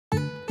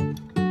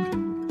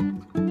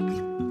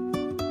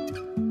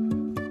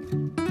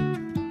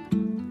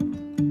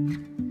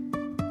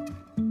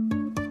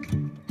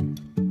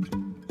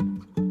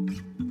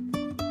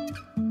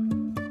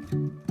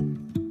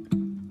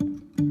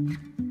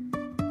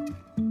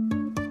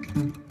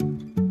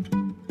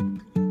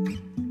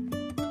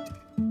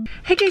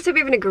Hey guys, hope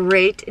you're having a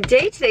great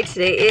day today.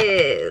 Today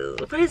is,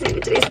 what is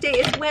it? Today's day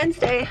is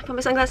Wednesday. Put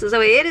my sunglasses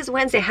away. It is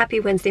Wednesday. Happy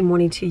Wednesday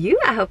morning to you.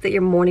 I hope that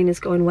your morning is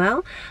going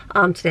well.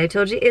 Today I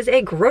told you is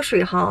a grocery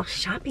haul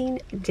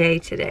shopping day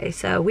today.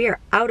 So we are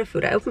out of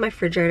food. I opened my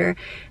refrigerator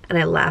and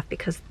I laughed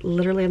because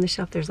literally on the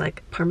shelf there's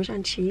like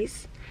Parmesan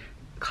cheese,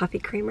 coffee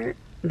creamer,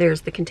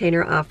 there's the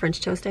container of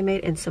French toast I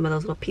made, and some of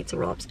those little pizza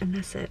roll-ups, and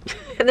that's it.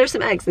 And there's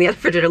some eggs in the other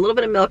refrigerator, a little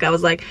bit of milk. I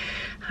was like,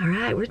 all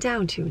right, we're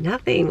down to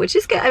nothing, which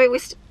is good. I mean,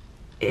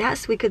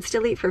 yes, we could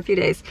still eat for a few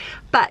days,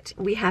 but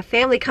we have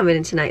family coming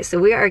in tonight, so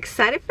we are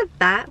excited for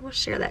that. We'll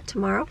share that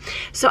tomorrow.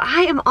 So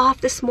I am off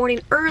this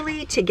morning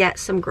early to get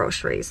some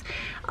groceries.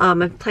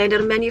 I've planned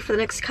out a menu for the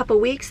next couple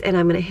weeks, and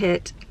I'm going to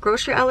hit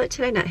grocery outlet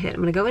today. I'm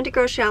going to go into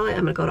grocery outlet,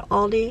 I'm going to go to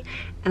Aldi,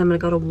 and I'm going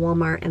to go to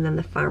Walmart, and then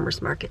the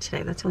farmer's market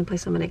today. That's the only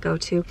place I'm going to go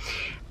to.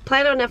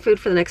 Plan out enough food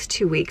for the next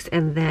 2 weeks,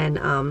 and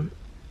then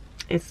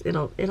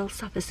it'll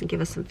stuff us and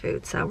give us some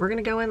food. So we're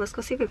gonna go in. Let's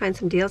go see if we find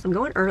some deals. I'm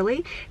going early.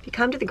 If you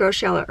come to the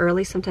grocery outlet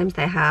early, sometimes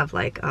they have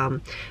like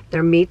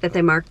their meat that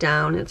they mark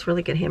down. It's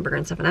really good hamburger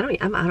and stuff. And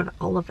I'm out of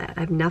all of that.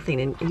 I have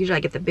nothing. And usually I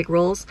get the big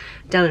rolls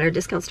down at our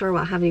discount store.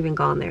 Well, I haven't even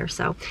gone there.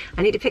 So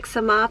I need to pick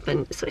some up,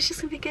 and so it's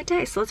just gonna be a good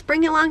day. So let's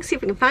bring you along, see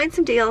if we can find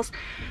some deals.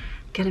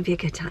 Gonna be a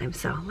good time.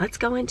 So let's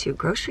go into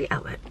grocery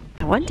outlet.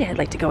 One day I'd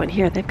like to go in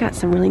here. They've got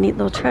some really neat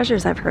little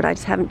treasures I've heard. I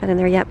just haven't been in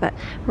there yet, but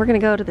we're gonna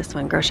go to this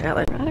one, grocery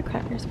outlet. We're out of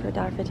crackers for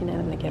 $1.59.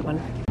 I'm gonna get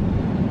one.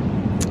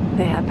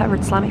 They have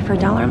peppered salami for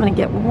 $1. I'm gonna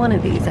get one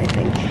of these, I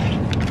think.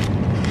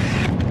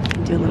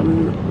 Do a little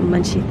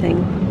munchy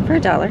thing for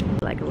 $1,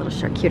 like a little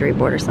charcuterie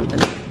board or something.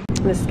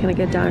 This is kind of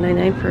good,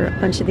 $1.99 for a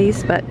bunch of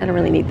these, but I don't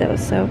really need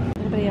those. So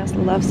anybody else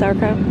love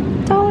sauerkraut?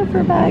 $1 for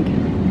a bag.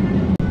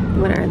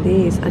 What are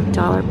these?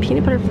 $1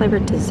 peanut butter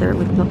flavored dessert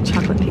with milk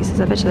chocolate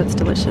pieces. I bet you that's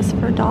delicious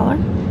for $1.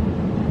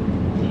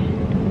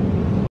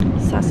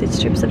 Sausage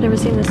strips. I've never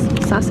seen this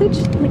sausage.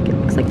 Like it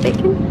looks like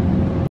bacon.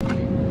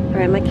 All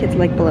right, my kids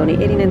like bologna.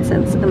 89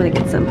 cents. I'm gonna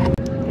get some. Get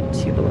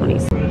 2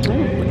 bolognas. Oh,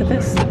 look at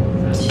this.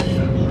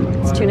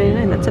 It's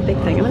 $2.99. That's a big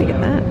thing. I'm gonna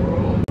get that.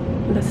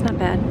 That's not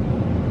bad.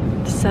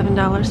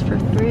 $7 for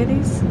 3 of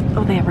these.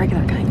 Oh, they have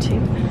regular kind too.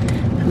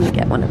 I'm gonna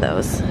get one of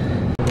those.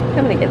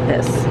 I'm gonna get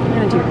this. I'm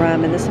gonna do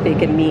ramen. This would be a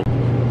good meat.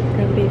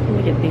 Ground beef. I'm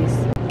gonna get these.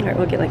 All right,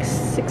 we'll get like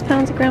 6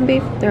 pounds of ground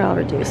beef. They're all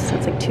reduced, so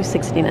it's like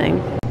 $2.69.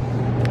 I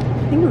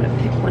think I'm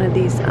gonna pick one of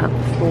these up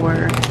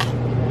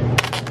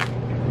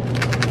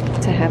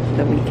to have for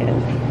the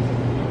weekend.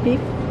 Beef,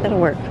 that'll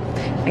work.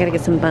 I gotta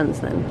get some buns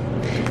then.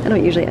 I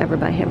don't usually ever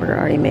buy hamburger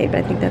already made,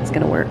 but I think that's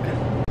gonna work.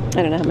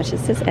 I don't know how much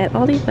this is at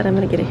Aldi, but I'm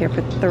gonna get it here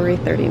for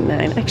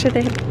 $3.39. Actually,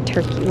 they have a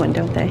turkey one,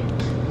 don't they?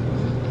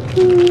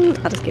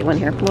 I'll just get one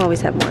here. We'll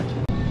always have more.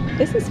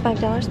 This is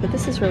 $5, but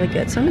this is really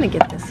good, so I'm gonna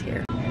get this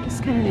here.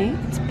 It's kind of neat.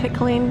 It's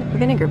pickling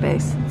vinegar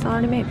base. It's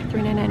already made for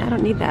 $3.99. I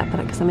don't need that,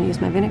 but because I'm gonna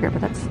use my vinegar,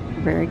 but that's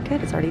very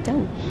good. It's already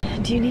done.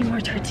 Do you need more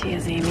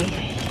tortillas, Amy?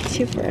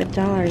 2 for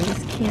 $1. You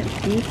just can't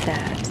beat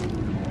that.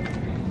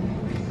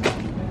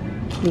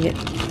 You get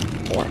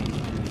 4.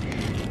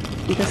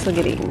 This will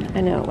get eaten.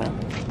 I know it will.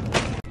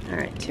 All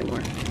right, 2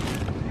 more.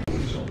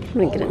 I'm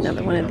gonna get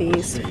another one of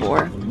these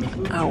for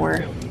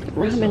our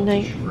ramen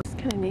night. It's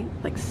kind of neat,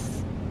 like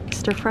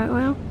stir fry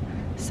oil.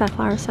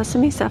 Safflower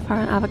sesame, safflower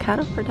and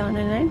avocado for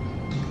 $1.99.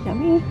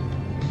 Yummy.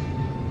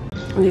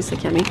 And these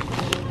look yummy.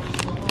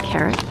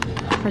 Carrot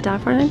for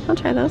 $1.49. I'll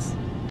try those.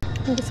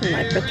 I'll get some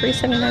light for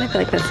 $3.79. I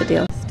feel like that's the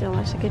deal. Still,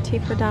 I should get tea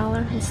for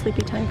 $1 and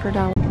sleepy time for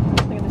 $1.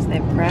 Look at this. They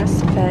have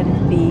grass-fed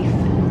beef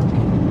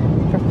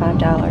for $5.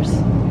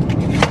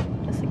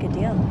 That's a good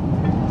deal.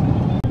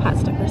 Pot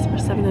stickers for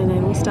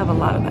 $7.99. We still have a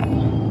lot of that.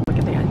 Look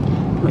at that.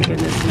 Oh my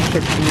goodness, my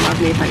kids would love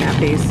me if I got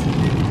these.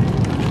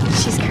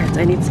 Cheese curds.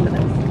 I need some of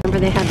those. Remember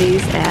they had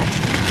these at,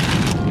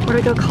 where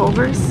do we go,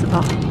 Culver's?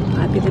 Oh,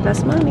 I'd be the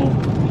best mommy.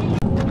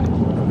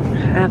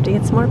 I have to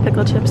get some more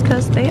pickle chips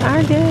because they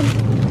are good.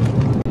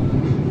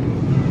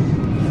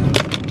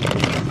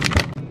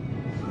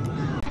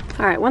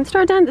 All right, one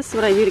store done. This is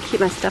what I do to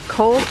keep my stuff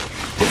cold.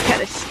 Just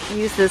gotta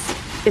use this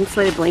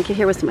insulated blanket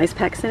here with some ice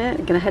packs in it.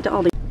 I'm gonna head to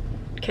Aldi.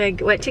 Okay,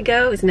 what to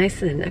go is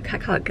nice, and I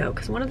call it Go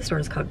because one of the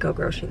stores is called Go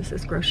Grocery. This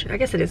is Grocery. I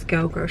guess it is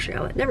Go Grocery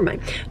Outlet. Never mind.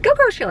 Go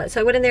Grocery Outlet.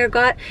 So I went in there,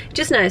 got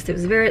just nice. There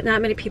was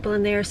not many people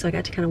in there, so I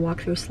got to kind of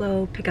walk through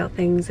slow, pick out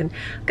things, and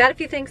got a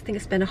few things. I think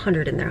I spent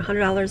 $100 in there,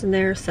 $100 in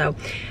there. So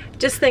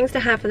just things to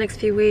have for the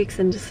next few weeks,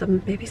 and just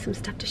maybe some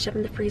stuff to shove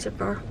in the freezer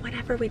for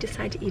whenever we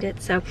decide to eat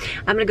it. So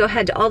I'm gonna go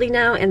ahead to Aldi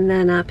now and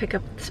then pick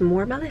up some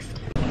more of my list.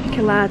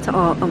 Okay, lots of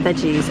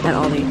veggies at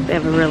Aldi. They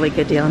have a really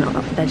good deal on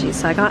veggies,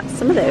 so I got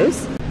some of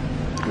those.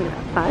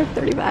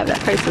 $5.35. That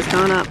price has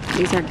gone up.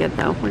 These are good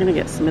though. We're gonna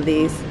get some of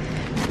these.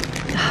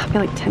 I feel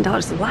like $10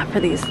 is a lot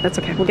for these. That's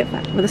okay. We'll get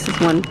that. Well, this is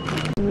one.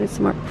 I'm gonna get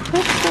some more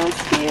pretzels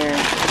here.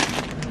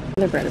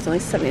 The bread is only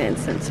 79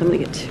 cents, so I'm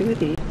gonna get 2 of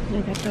these. And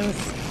I got those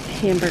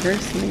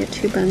hamburgers. I'm gonna get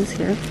 2 buns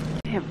here.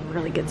 They have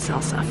really good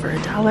salsa for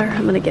 $1.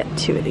 I'm gonna get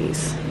 2 of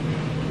these.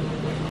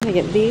 I'm gonna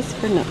get these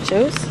for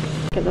nachos.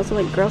 Okay, those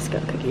are like Girl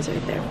Scout cookies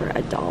right there for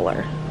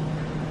 $1.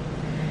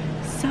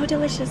 So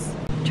delicious.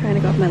 I'm trying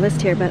to go off my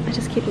list here, but I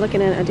just keep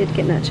looking at it. I did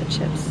get nacho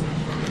chips.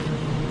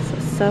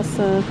 So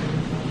salsa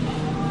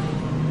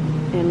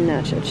and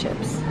nacho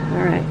chips.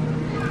 All right.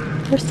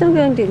 We're still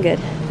doing good.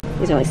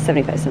 These are only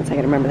 75 cents. I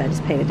gotta remember that. I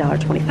just paid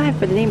 $1.25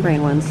 for the name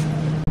brand ones.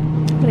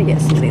 I'm gonna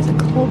get some of these. A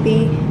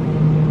Colby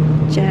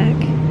Jack.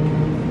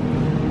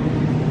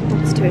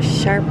 Let's do a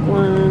sharp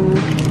one.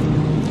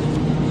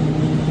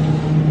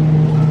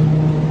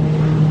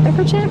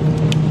 Pepper Jack.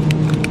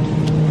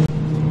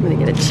 I'm gonna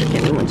get a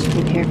chicken lunch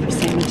in here for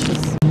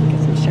sandwiches. Get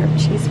some sharp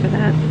cheese for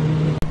that.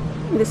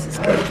 This is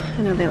good.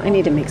 I know that I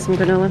need to make some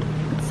granola.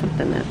 It's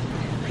something that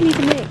I need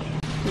to make.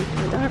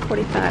 For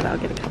 $1.45, I'll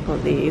get a couple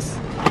of these.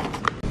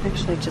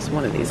 Actually, just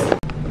one of these.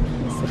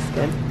 This looks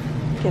good.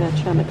 Get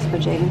a trail mix for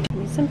Jaden. Give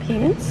me some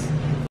peanuts.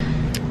 I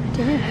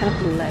do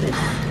have lettuce.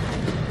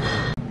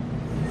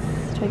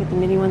 Do I get the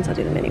mini ones? I'll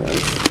do the mini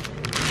ones.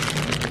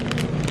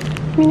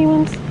 Mini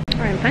ones.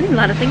 Alright, I'm finding a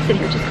lot of things in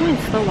here. Just going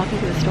slow, walking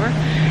through the store.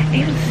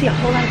 Able to see a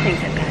whole lot of things.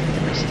 I've got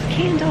delicious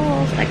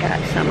candles. I got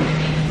some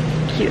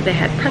cute, they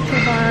had pretzel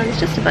buns.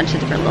 Just a bunch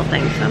of different little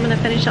things. So I'm going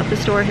to finish up the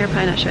store here.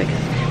 Probably not show you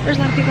because there's a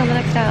lot of people in the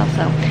next aisle.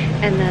 So,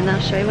 and then I'll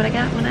show you what I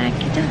got when I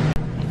get done.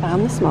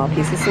 Found the small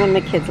piece. This is one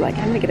my kids like.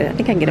 I'm gonna get it. I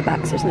think I can get a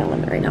box. There's no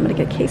limit right now. I'm gonna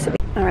get a case of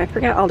it. All right, I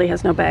forgot Aldi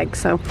has no bag,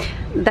 so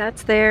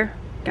that's there.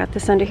 Got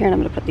this under here, and I'm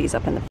gonna put these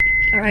up in the.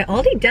 All right,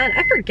 Aldi done.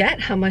 I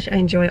forget how much I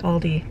enjoy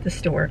Aldi, the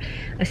store.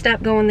 I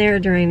stopped going there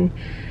during,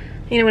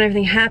 you know, when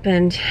everything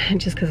happened,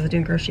 just because I was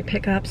doing grocery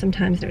pickup.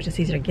 Sometimes it was just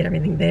easier to get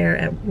everything there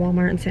at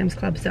Walmart and Sam's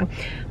Club. So,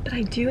 but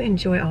I do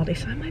enjoy Aldi,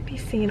 so I might be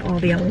seeing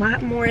Aldi a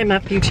lot more in my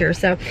future.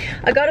 So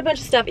I got a bunch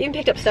of stuff. Even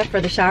picked up stuff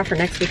for the shower for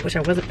next week, which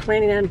I wasn't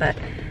planning on, but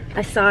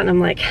I saw it and I'm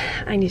like,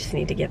 I just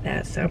need to get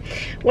that. So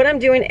what I'm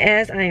doing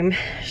as I'm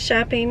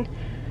shopping,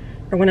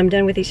 or when I'm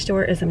done with each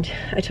store, is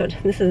I told you,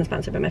 this isn't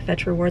sponsored by my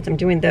Fetch Rewards. I'm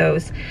doing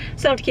those. So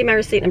I don't have to keep my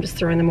receipt. I'm just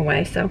throwing them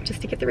away. So just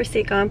to get the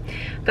receipt gone.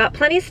 Got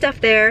plenty of stuff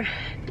there.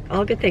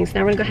 All good things.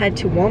 Now we're gonna go ahead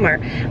to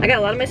Walmart. I got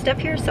a lot of my stuff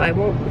here, so I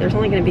won't, there's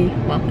only gonna be,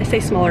 well, I say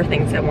smaller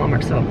things at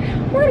Walmart. So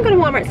we're gonna go to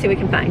Walmart and see what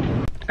we can find.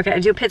 Okay, I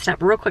do a pit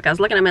stop real quick. I was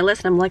looking at my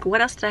list and I'm like,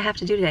 what else did I have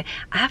to do today?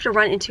 I have to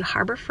run into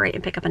Harbor Freight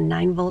and pick up a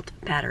 9-volt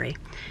battery.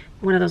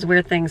 One of those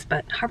weird things,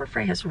 but Harbor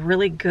Freight has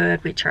really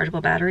good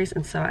rechargeable batteries,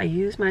 and so I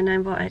use my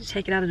 9-volt. I had to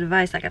take it out of the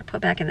device. I got to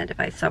put back in that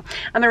device. So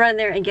I'm gonna run in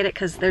there and get it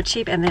because they're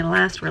cheap and they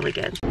last really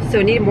good. So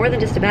I needed more than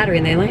just a battery,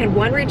 and they only had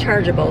one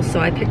rechargeable, so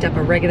I picked up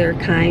a regular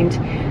kind.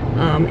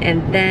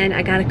 And then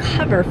I got a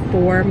cover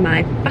for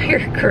my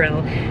fire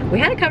grill. We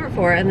had a cover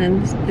for it, and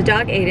then the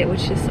dog ate it,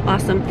 which is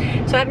awesome.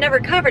 So I've never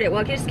covered it.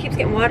 Well, it just keeps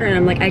getting water, and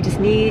I'm like, I just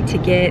need to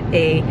get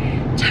a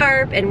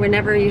tarp, and we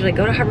never usually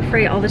go to Harbor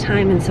Freight all the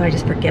time, and so I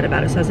just forget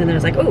about it. So I was in there, I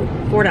was like, oh,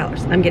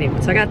 $4, I'm getting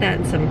one. So I got that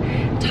and some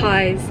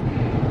ties,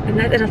 and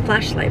that and a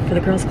flashlight for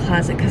the girls'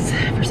 closet, because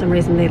for some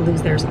reason they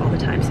lose theirs all the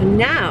time. So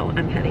now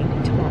I'm heading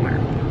to Walmart.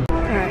 All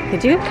right, I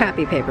do have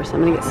copy paper, so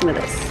I'm gonna get some of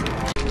this.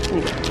 I'm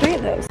gonna get 3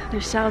 of those.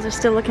 Their shelves are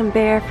still looking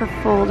bare for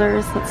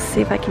folders. Let's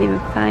see if I can even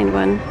find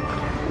one.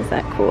 Is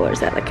that cool, or is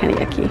that like kind of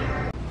yucky?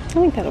 I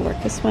think that'll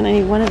work. This one, I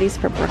need one of these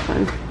for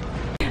Brooklyn.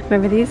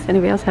 Remember these?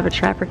 Anybody else have a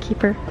Trapper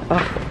Keeper?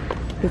 Oh,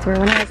 these were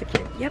when I was a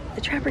kid. Yep,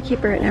 the Trapper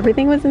Keeper, and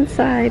everything was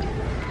inside.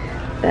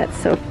 That's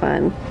so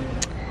fun.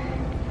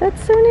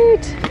 That's so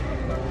neat.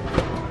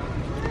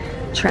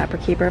 Trapper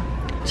Keeper.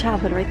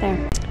 Childhood right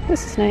there.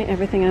 This is nice.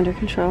 Everything under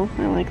control.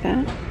 I like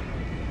that.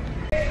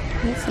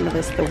 And some of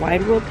this, the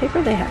wide ruled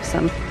paper, they have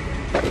some.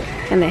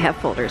 And they have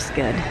folders,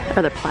 good.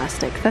 Or they're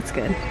plastic, that's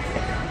good.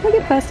 Look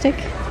at plastic.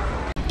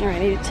 All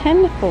right, I need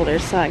 10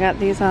 folders, so I got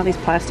these, all these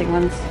plastic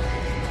ones.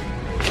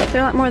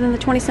 They're a lot more than the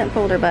 20-cent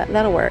folder, but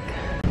that'll work.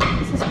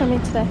 This is for me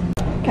today.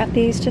 Got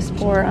these just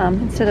for,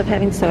 instead of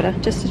having soda,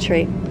 just a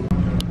treat.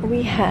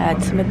 We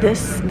had some of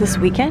this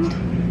weekend.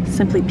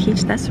 Simply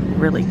Peach, that's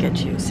really good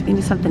juice. If you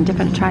need something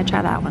different to try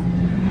that one.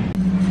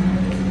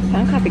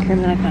 Found coffee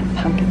cream, then I found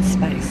pumpkin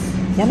spice.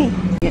 Yummy.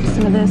 Get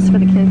some of this for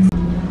the kids.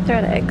 They're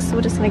out of eggs, so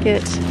we're just gonna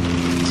get 2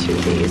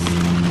 of these.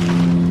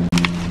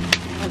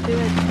 I'll do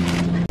it.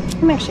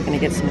 I'm actually gonna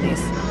get some of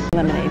these.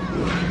 Lemonade.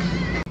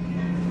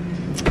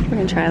 We're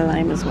gonna try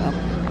lime as well.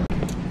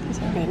 These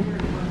are good.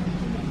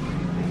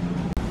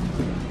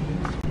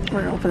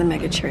 We're going for the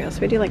mega Cheerios.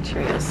 We do like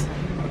Cheerios.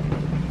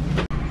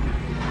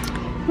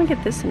 I'm gonna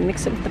get this and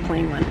mix it with the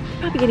plain one.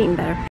 Probably get even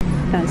better.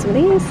 Found some of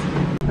these.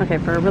 Okay,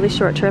 for a really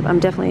short trip, I'm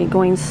definitely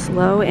going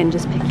slow and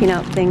just picking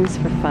out things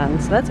for fun.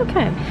 So that's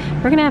okay.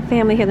 We're gonna have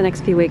family here the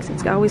next few weeks.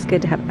 It's always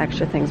good to have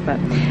extra things, but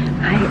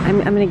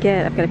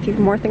I've got a few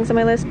more things on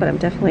my list, but I'm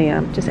definitely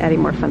just adding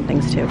more fun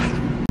things too.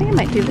 I think I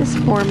might do this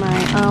for my,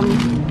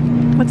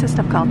 what's this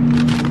stuff called?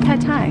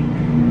 Pad Thai.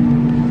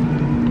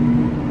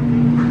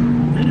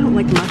 I don't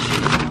like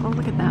mushrooms. Oh,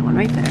 look at that one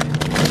right there.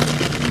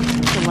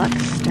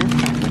 Deluxe stir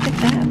fry. Look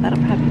at that. That'll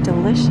probably be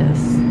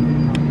delicious.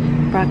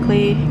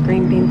 Broccoli,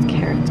 green beans,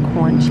 carrots,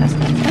 corn,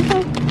 chestnuts.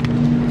 Okay.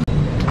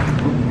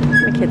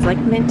 My kids like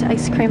mint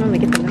ice cream. I'm gonna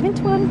get them the mint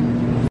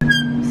one.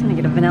 I'm just gonna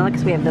get a vanilla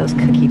because we have those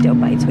cookie dough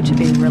bites, which would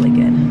be really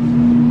good.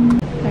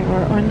 Alright,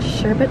 we're on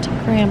sherbet to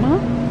grandma.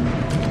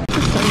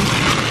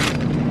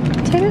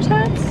 Some tater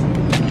tots.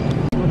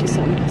 We'll do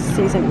some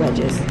things like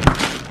wedges.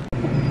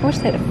 I wish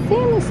they had a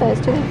family size.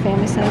 Do they have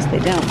family size? They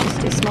don't.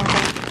 Just do small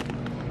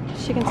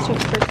ones. Chicken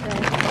strips for today.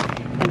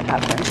 And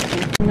popcorn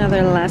chicken.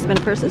 Another last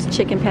minute purchase,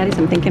 chicken patties.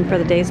 I'm thinking for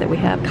the days that we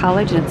have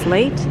college and it's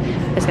late,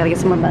 I just gotta get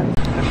some more buns.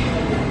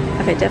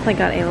 Okay, definitely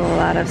got a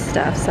lot of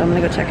stuff, so I'm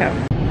gonna go check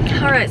out.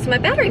 Alright, so my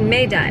battery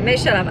may die, may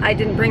shut off. I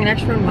didn't bring an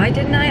extra one. Why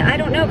didn't I? I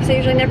don't know, because I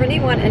usually never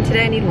need one, and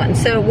today I need one.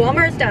 So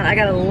Walmart's done. I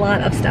got a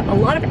lot of stuff, a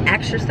lot of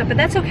extra stuff, but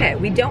that's okay.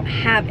 We don't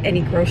have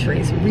any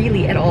groceries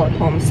really at all at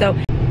home, so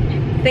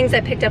things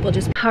I picked up will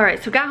just...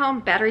 Alright, so got home,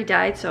 battery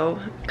died, so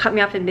cut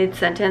me off in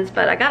mid-sentence,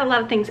 but I got a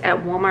lot of things at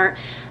Walmart.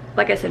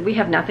 Like I said, we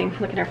have nothing.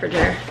 Look in our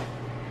refrigerator.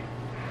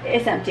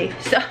 It's empty.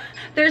 So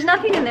there's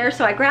nothing in there,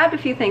 so I grabbed a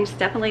few things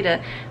definitely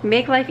to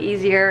make life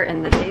easier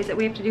in the days that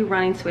we have to do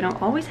running so we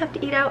don't always have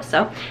to eat out.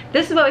 So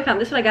this is what we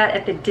found. This is what I got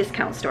at the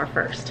discount store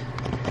first.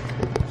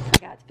 I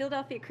got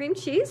Philadelphia cream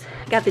cheese.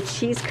 Got the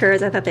cheese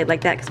curds. I thought they'd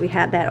like that because we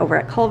had that over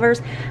at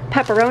Culver's.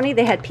 Pepperoni.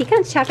 They had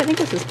pecan chocolate. I think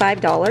this was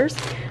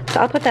 $5. So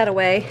I'll put that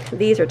away.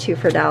 These are 2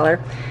 for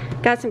 $1.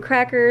 Got some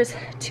crackers,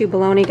 2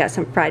 bologna, got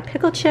some fried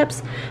pickle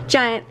chips,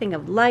 giant thing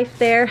of life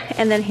there,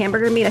 and then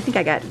hamburger meat. I think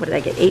I got, what did I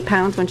get, 8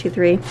 pounds? 1, 2,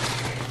 3,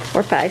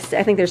 4, 5.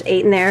 I think there's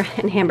 8 in there,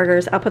 and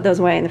hamburgers. I'll put those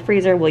away in the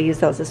freezer. We'll use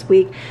those this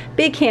week.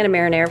 Big can of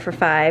marinara for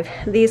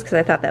 $5. These, because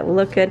I thought that would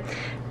look good.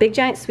 Big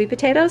giant sweet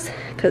potatoes,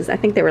 because I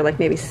think they were like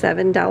maybe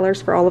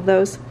 $7 for all of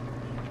those.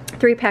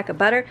 3-pack of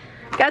butter.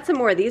 Got some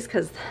more of these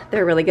because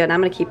they're really good. I'm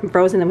going to keep them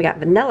frozen. Then we got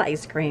vanilla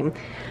ice cream,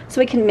 so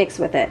we can mix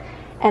with it.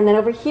 And then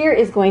over here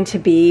is going to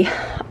be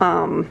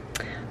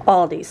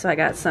Aldi. So I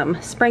got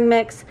some spring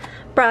mix,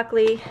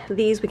 broccoli.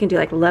 These we can do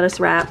like lettuce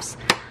wraps,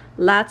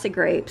 lots of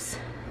grapes,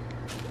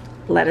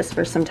 lettuce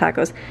for some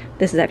tacos.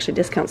 This is actually a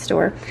discount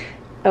store.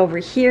 Over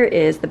here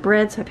is the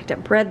bread. So I picked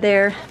up bread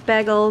there,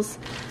 bagels,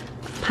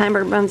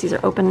 hamburger buns. These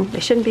are open. They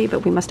shouldn't be,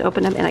 but we must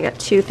open them. And I got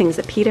 2 things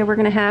of pita we're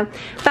gonna have.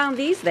 Found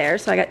these there,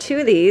 so I got 2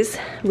 of these.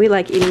 We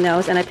like eating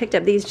those. And I picked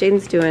up these.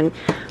 Jaden's doing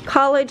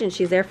college and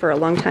she's there for a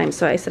long time,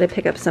 so I said I'd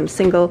pick up some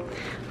single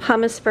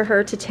hummus for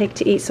her to take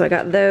to eat. So I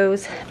got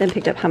those, then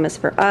picked up hummus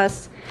for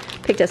us.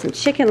 Picked up some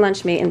chicken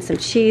lunch meat and some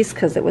cheese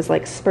because it was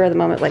like spur of the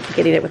moment, like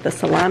getting it with the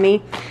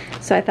salami.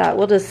 So I thought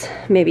we'll just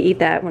maybe eat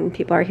that when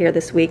people are here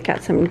this week.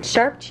 Got some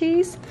sharp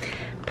cheese,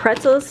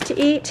 pretzels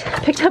to eat.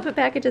 Picked up a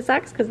package of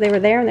socks because they were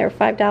there and they were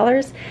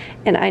 $5.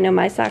 And I know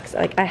my socks,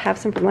 like I have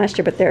some from last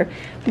year, but they're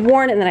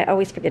worn, and then I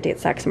always forget to get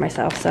socks for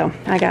myself. So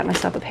I got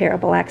myself a pair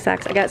of black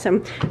socks. I got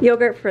some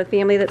yogurt for the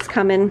family that's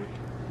coming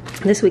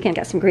this weekend.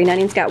 Got some green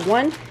onions. Got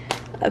one.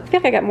 I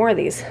feel like I got more of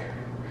these.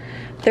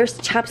 There's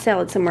chopped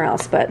salad somewhere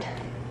else, but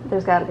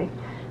there's gotta be.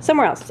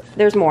 Somewhere else,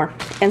 there's more.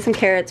 And some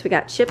carrots. We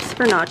got chips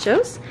for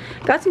nachos.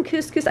 Got some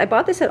couscous. I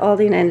bought this at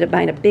Aldi and I ended up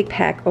buying a big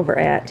pack over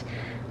at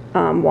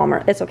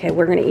Walmart. It's okay,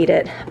 we're gonna eat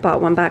it.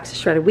 Bought 1 box of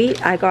shredded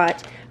wheat. I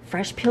got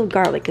fresh peeled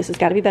garlic. This has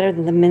got to be better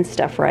than the minced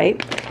stuff,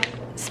 right?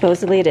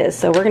 Supposedly it is.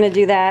 So we're gonna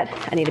do that.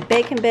 I needed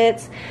bacon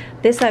bits.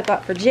 This I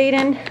got for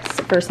Jaden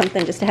for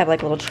something just to have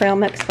like a little trail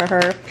mix for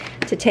her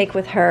to take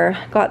with her.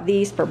 Got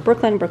these for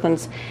Brooklyn.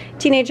 Brooklyn's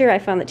teenager. I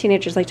found that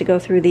teenagers like to go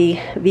through the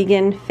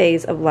vegan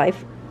phase of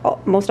life.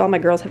 Most all my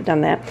girls have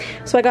done that.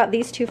 So I got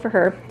these 2 for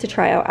her to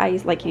try out. I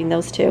like eating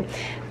those 2.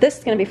 This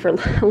is going to be for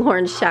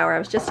Lauren's shower. I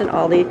was just in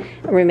Aldi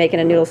and we were making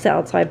a noodle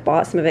salad, so I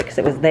bought some of it because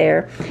it was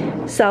there.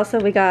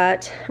 Salsa, we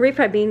got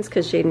refried beans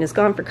because Jaden is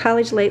gone for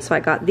college late, so I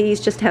got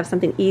these just to have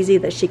something easy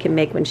that she can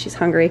make when she's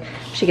hungry.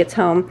 She gets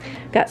home.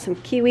 Got some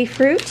kiwi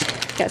fruit.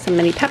 Got some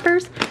mini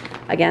peppers.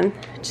 Again,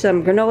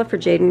 some granola for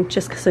Jaden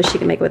just so she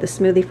can make it with a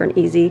smoothie for an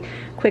easy,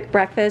 quick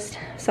breakfast.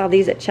 Saw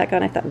these at checkout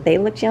and I thought they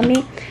looked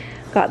yummy.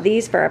 Got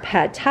these for our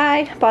pad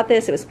thai. Bought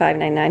this, it was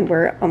 $5.99.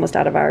 We're almost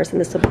out of ours,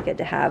 and this will be good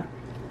to have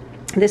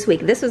this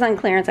week. This was on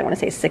clearance, I want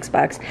to say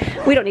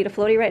 $6. We don't need a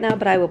floaty right now,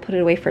 but I will put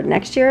it away for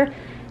next year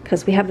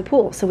because we have the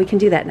pool, so we can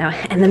do that now.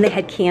 And then they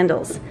had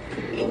candles.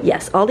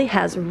 Yes, Aldi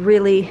has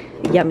really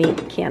yummy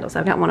candles.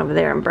 I've got one over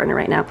there I'm burning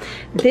right now.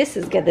 This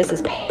is good. This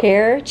is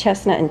pear,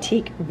 chestnut, and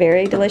teak.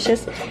 Very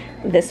delicious.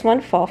 This one,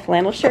 fall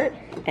flannel shirt,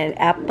 and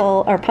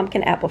apple or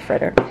pumpkin apple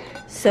fritter.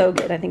 So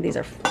good. I think these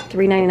are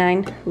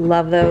 $3.99.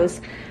 Love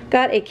those.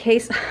 Got a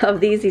case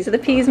of these. These are the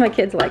peas my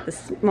kids like, the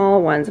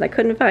small ones, and I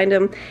couldn't find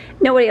them.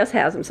 Nobody else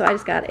has them, so I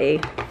just got a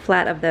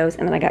flat of those,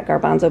 and then I got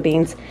garbanzo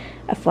beans,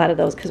 a flat of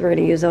those because we're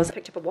going to use those. I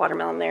picked up a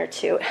watermelon there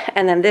too.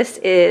 And then this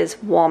is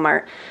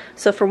Walmart.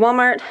 So for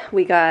Walmart,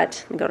 we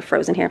got, let me go to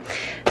frozen here.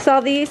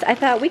 Saw these. I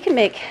thought we can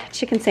make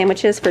chicken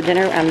sandwiches for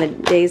dinner on the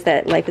days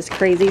that life is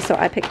crazy, so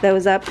I picked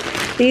those up.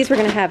 These we're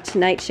going to have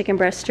tonight, chicken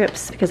breast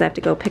strips, because I have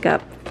to go pick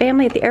up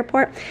family at the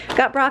airport.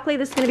 Got broccoli.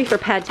 This is going to be for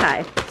pad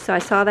thai. So I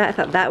saw that. I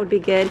thought that would be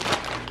good.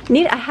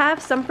 I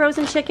have some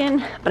frozen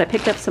chicken, but I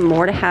picked up some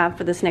more to have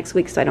for this next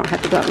week, so I don't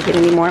have to go out and get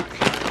any more.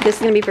 This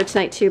is going to be for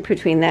tonight too,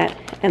 between that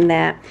and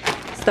that.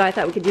 So I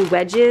thought we could do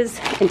wedges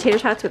and tater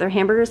tots with our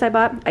hamburgers I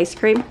bought. Ice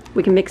cream.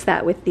 We can mix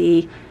that with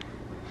the,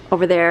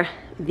 over there,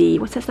 the,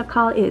 what's that stuff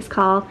called? It's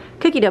called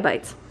cookie dough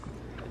bites.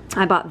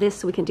 I bought this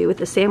so we can do with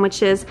the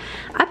sandwiches.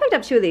 I picked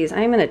up 2 of these.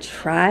 I'm going to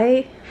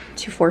try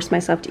to force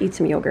myself to eat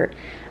some yogurt.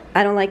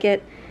 I don't like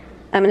it.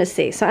 I'm gonna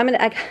see. So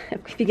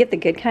if you get the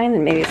good kind,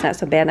 then maybe it's not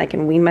so bad and I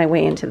can wean my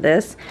way into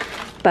this.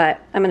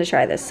 But I'm gonna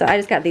try this. So I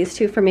just got these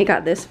two for me,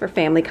 got this for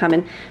family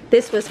coming.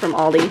 This was from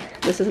Aldi.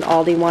 This is an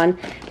Aldi one.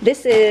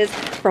 This is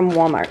from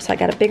Walmart. So I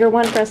got a bigger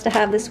one for us to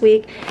have this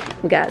week.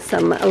 We got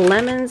some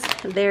lemons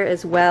there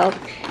as well.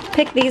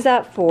 Picked these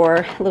up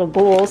for little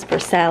bowls for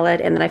salad,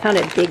 and then I found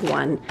a big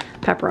one,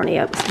 pepperoni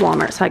at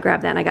Walmart. So I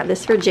grabbed that, and I got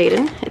this for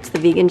Jaden. It's the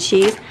vegan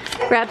cheese.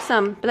 Grabbed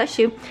some, bless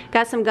you,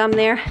 got some gum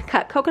there.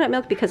 Got coconut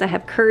milk because I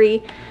have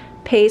curry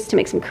paste to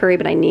make some curry,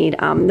 but I need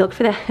milk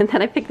for that. And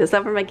then I picked this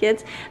up for my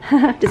kids.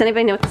 Does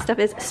anybody know what this stuff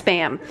is?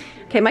 Spam.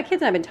 Okay, my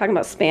kids and I have been talking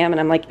about Spam, and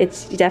I'm like,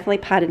 it's definitely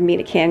potted meat.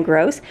 It can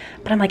gross,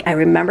 but I'm like, I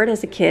remembered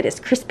as a kid,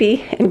 it's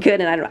crispy and good,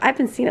 and I don't know, I've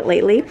been seeing it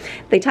lately.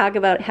 They talk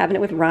about having it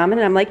with ramen,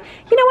 and I'm like,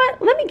 you know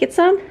what? Let me get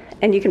some,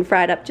 and you can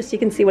fry it up just so you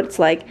can see what it's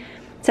like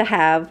to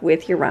have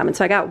with your ramen.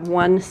 So I got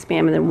one Spam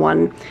and then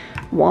one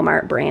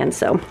Walmart brand.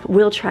 So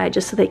we'll try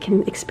just so they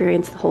can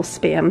experience the whole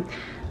Spam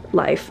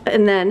life.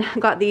 And then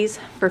got these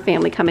for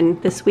family coming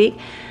this week.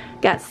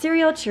 Got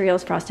cereal,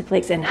 Cheerios, Frosted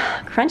Flakes, and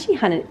crunchy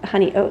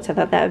honey oats. I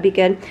thought that would be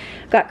good.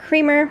 Got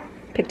creamer,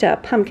 picked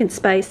up pumpkin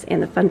spice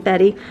and the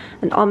funfetti,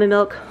 and almond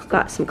milk.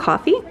 Got some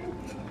coffee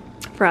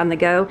for on the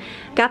go.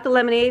 Got the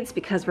lemonades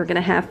because we're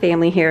gonna have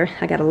family here.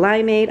 I got a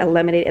limeade, a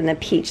lemonade, and then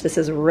peach. This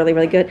is really,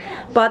 really good.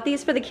 Bought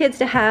these for the kids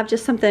to have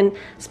just something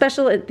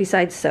special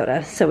besides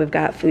soda. So we've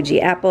got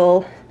Fuji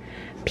apple,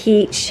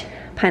 peach,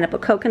 pineapple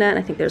coconut, and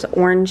I think there's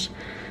orange.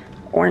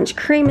 Orange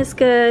cream is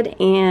good,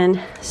 and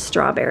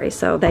strawberry,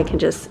 so they can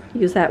just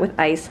use that with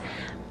ice.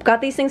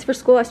 Got these things for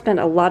school. I spent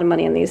a lot of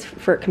money on these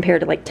for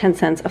compared to like 10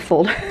 cents a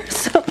folder.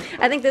 So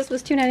I think this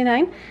was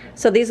 $2.99.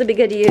 So these would be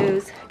good to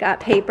use. Got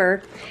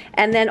paper,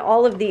 and then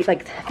all of the,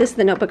 like this is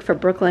the notebook for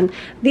Brooklyn.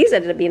 These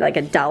ended up being like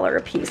 $1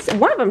 a piece.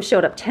 One of them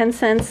showed up 10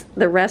 cents.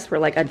 The rest were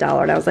like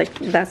 $1, and I was like,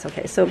 that's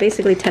okay. So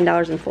basically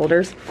 $10 in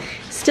folders.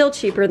 Still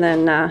cheaper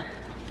than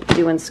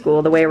doing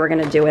school the way we're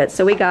gonna do it.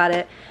 So we got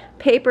it.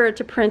 Paper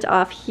to print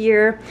off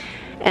here,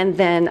 and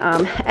then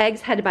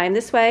eggs, had to buy them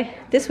this way.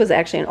 This was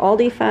actually an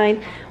Aldi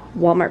find.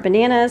 Walmart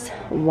bananas,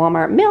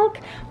 Walmart milk,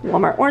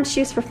 Walmart orange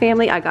juice for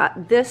family. I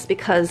got this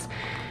because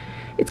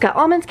it's got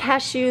almonds,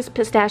 cashews,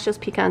 pistachios,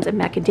 pecans, and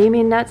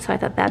macadamia nuts, so I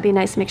thought that'd be a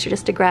nice mixture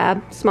just to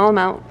grab, small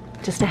amount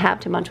just to have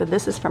to munch with.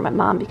 This is for my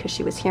mom because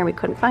she was here and we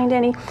couldn't find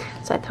any,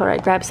 so I thought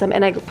I'd grab some,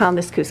 and I found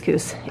this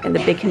couscous in the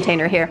big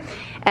container here.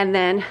 And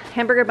then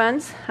hamburger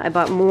buns, I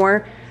bought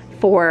more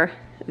for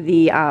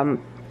the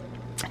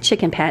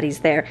chicken patties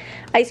there.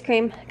 Ice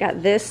cream,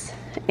 got this,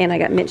 and I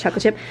got mint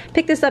chocolate chip.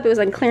 Picked this up, it was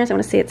on clearance. I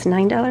want to say it's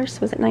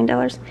 $9. Was it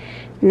 $9?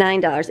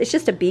 $9. It's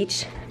just a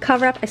beach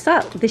cover up. I saw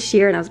it this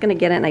year and I was gonna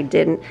get it and I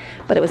didn't,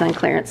 but it was on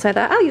clearance. So I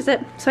thought I'll use it.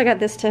 So I got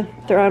this to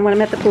throw on when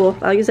I'm at the pool.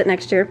 I'll use it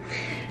next year.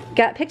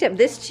 Picked up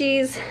this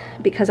cheese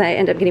because I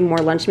ended up getting more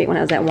lunch meat when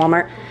I was at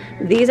Walmart.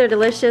 These are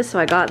delicious, so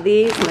I got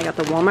these, and I got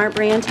the Walmart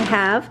brand to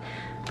have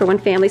for one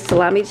family.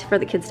 Salami for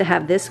the kids to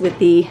have this with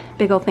the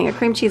big old thing of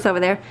cream cheese over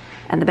there,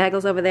 and the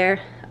bagels over there.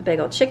 A big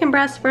old chicken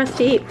breast for us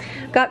to eat.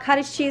 Got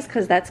cottage cheese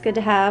because that's good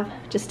to have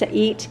just to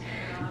eat.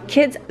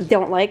 Kids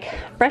don't like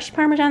fresh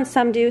Parmesan.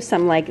 Some do,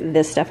 some like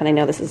this stuff, and I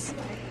know this is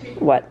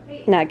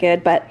not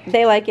good, but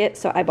they like it,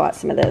 so I bought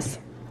some of this.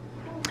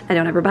 I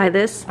don't ever buy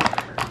this,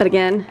 but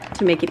again,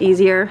 to make it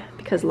easier,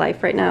 because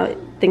life right now,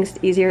 things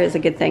easier is a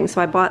good thing.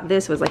 So I bought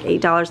this, it was like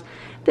 $8.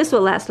 This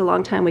will last a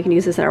long time. We can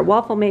use this in our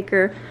waffle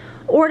maker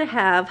or to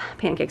have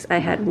pancakes. I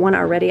had one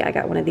already. I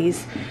got one of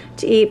these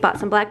to eat. Bought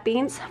some black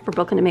beans for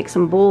Brooklyn to make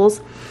some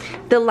bowls.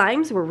 The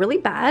limes were really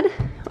bad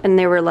and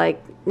they were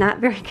like not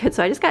very good,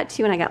 so I just got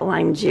 2 and I got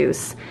lime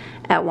juice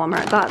at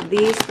Walmart. Got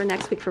these for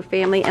next week for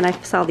family, and I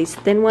saw these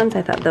thin ones.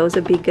 I thought those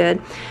would be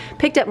good.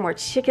 Picked up more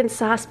chicken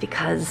sauce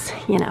because,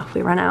 you know, if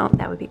we run out,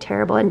 that would be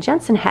terrible. And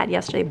Jensen had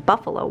yesterday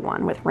buffalo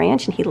one with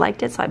ranch and he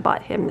liked it, so I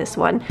bought him this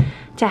one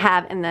to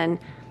have. And then,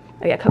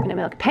 oh yeah, coconut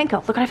milk. Panko,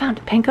 look what I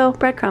found, Panko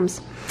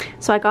breadcrumbs.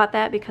 So I got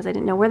that because I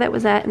didn't know where that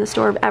was at in the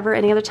store ever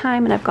any other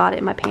time, and I've got it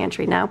in my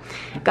pantry now.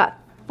 Got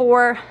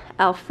 4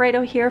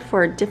 Alfredo here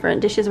for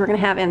different dishes we're gonna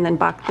have, and then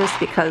bought this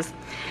because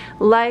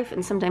life,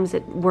 and sometimes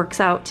it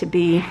works out to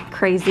be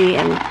crazy,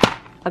 and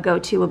a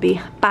go-to will be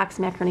boxed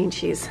macaroni and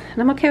cheese,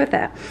 and I'm okay with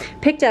that.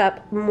 Picked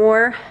up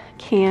more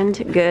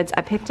canned goods.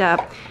 I picked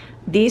up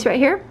these right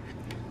here.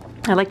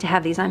 I like to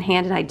have these on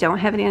hand, and I don't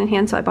have any on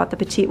hand, so I bought the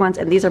petite ones,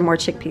 and these are more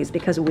chickpeas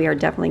because we are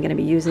definitely going to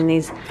be using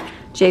these.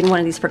 Jaden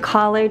wanted these for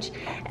college.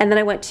 And then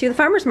I went to the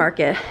farmer's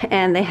market,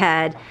 and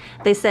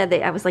they said,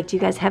 I was like, do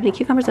you guys have any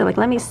cucumbers? They're like,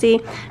 let me see.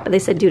 But they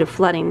said due to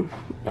flooding,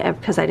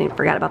 because I didn't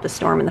forget about the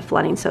storm and the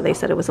flooding, so they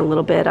said it was a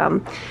little bit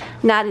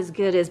not as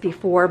good as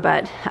before,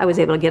 but I was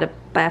able to get a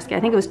basket. I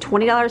think it was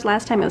 $20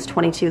 last time, it was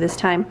 $22 this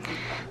time.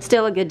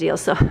 Still a good deal.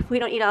 So if we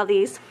don't eat all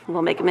these,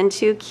 we'll make them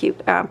into cute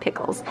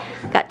pickles.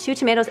 Got 2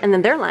 tomatoes, and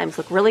then their limes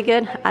look really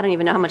good. I don't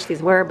even know how much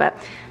these were, but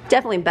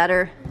definitely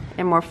better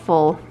and more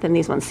full than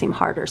these ones seem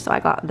harder, so I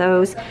got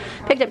those.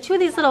 Picked up 2 of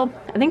these little,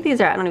 I think these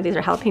are, I don't know if these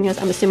are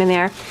jalapenos, I'm assuming they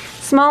are.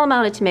 Small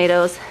amount of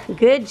tomatoes,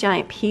 good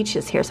giant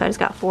peaches here, so I just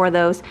got 4 of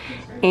those.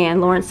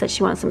 And Lauren said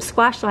she wanted some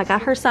squash, so I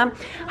got her some.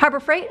 Harbor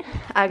Freight,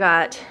 I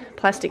got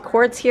plastic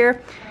cords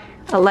here,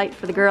 a light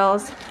for the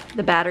girls,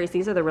 the batteries.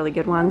 These are the really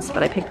good ones,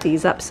 but I picked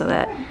these up so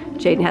that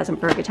Jaden has them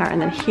for a guitar.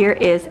 And then here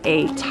is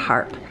a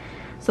tarp.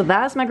 So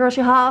that's my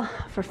grocery haul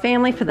for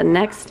family for the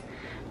next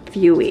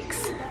few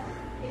weeks.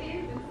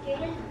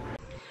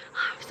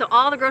 So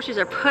all the groceries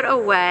are put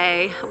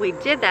away. We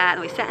did that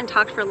and we sat and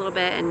talked for a little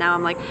bit, and now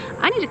I'm like,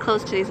 I need to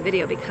close today's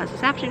video because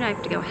this afternoon I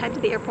have to go head to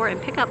the airport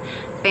and pick up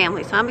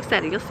family. So I'm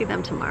excited. You'll see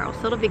them tomorrow.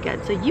 So it'll be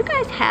good. So you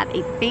guys have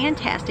a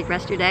fantastic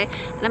rest of your day,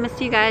 and I'm gonna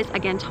see you guys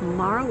again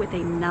tomorrow with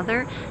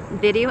another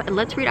video. And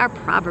let's read our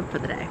proverb for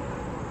the day.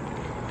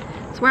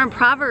 So we're in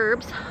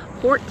Proverbs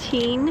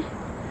 14,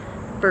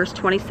 verse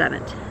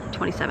 27.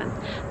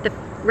 The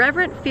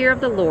reverent fear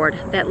of the Lord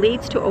that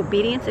leads to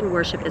obedience and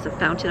worship is a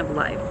fountain of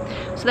life,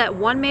 so that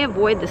one may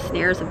avoid the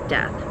snares of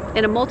death.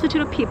 In a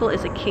multitude of people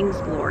is a king's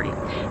glory,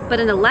 but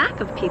in a lack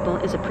of people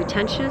is a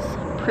pretentious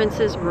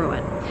prince's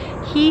ruin.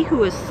 He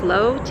who is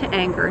slow to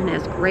anger and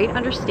has great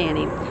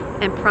understanding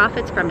and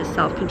profits from his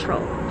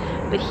self-control,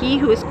 but he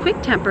who is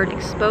quick-tempered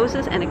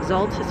exposes and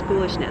exalts his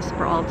foolishness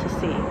for all to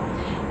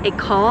see. A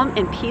calm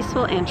and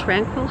peaceful and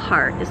tranquil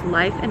heart is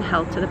life and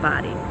health to the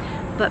body,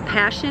 but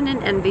passion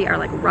and envy are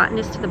like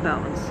rottenness to the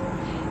bones.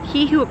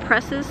 He who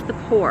oppresses the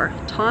poor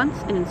taunts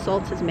and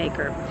insults his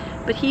maker,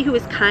 but he who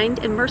is kind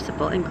and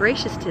merciful and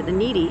gracious to the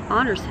needy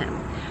honors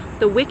him.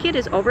 The wicked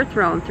is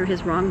overthrown through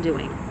his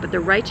wrongdoing, but the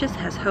righteous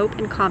has hope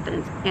and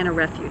confidence and a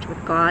refuge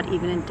with God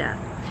even in death.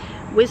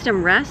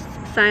 Wisdom rests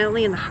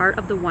silently in the heart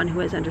of the one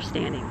who has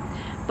understanding,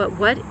 but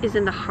what is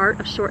in the heart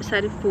of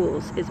short-sighted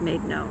fools is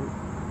made known.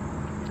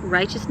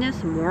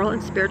 Righteousness, moral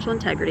and spiritual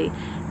integrity,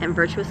 and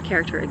virtuous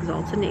character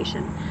exalts a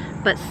nation,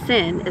 but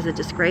sin is a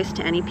disgrace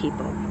to any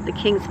people. The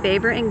king's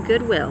favor and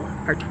goodwill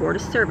are toward a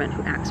servant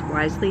who acts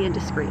wisely and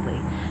discreetly,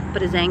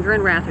 but his anger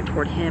and wrath are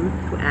toward him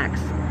who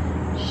acts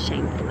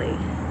shamefully.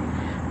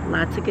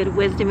 Lots of good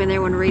wisdom in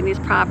there when reading these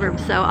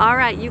proverbs. So, all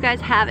right, you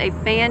guys have a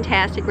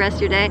fantastic rest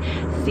of your day.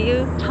 See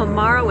you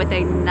tomorrow with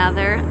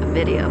another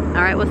video.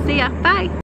 All right, we'll see ya. Bye.